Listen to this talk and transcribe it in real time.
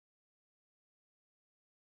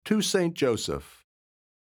To Saint Joseph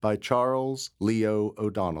by Charles Leo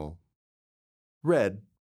O'Donnell. Read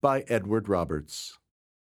by Edward Roberts.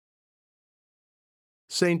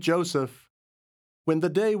 Saint Joseph, when the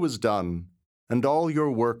day was done and all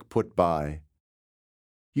your work put by,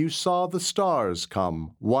 you saw the stars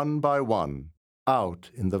come one by one out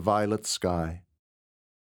in the violet sky.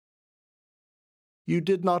 You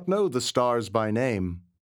did not know the stars by name,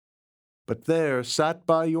 but there sat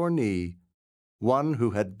by your knee one who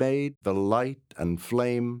had made the light and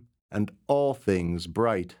flame and all things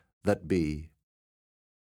bright that be.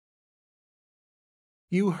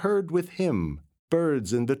 You heard with him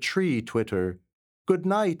birds in the tree twitter, "Good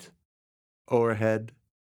night," o'erhead.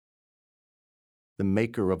 The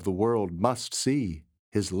Maker of the world must see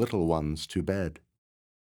his little ones to bed.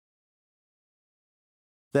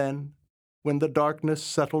 Then, when the darkness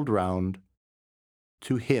settled round,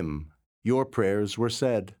 to him your prayers were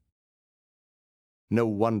said. No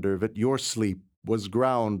wonder that your sleep was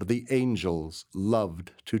ground the angels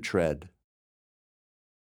loved to tread.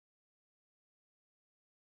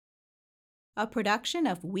 A production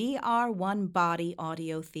of We Are One Body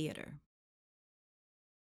Audio Theater.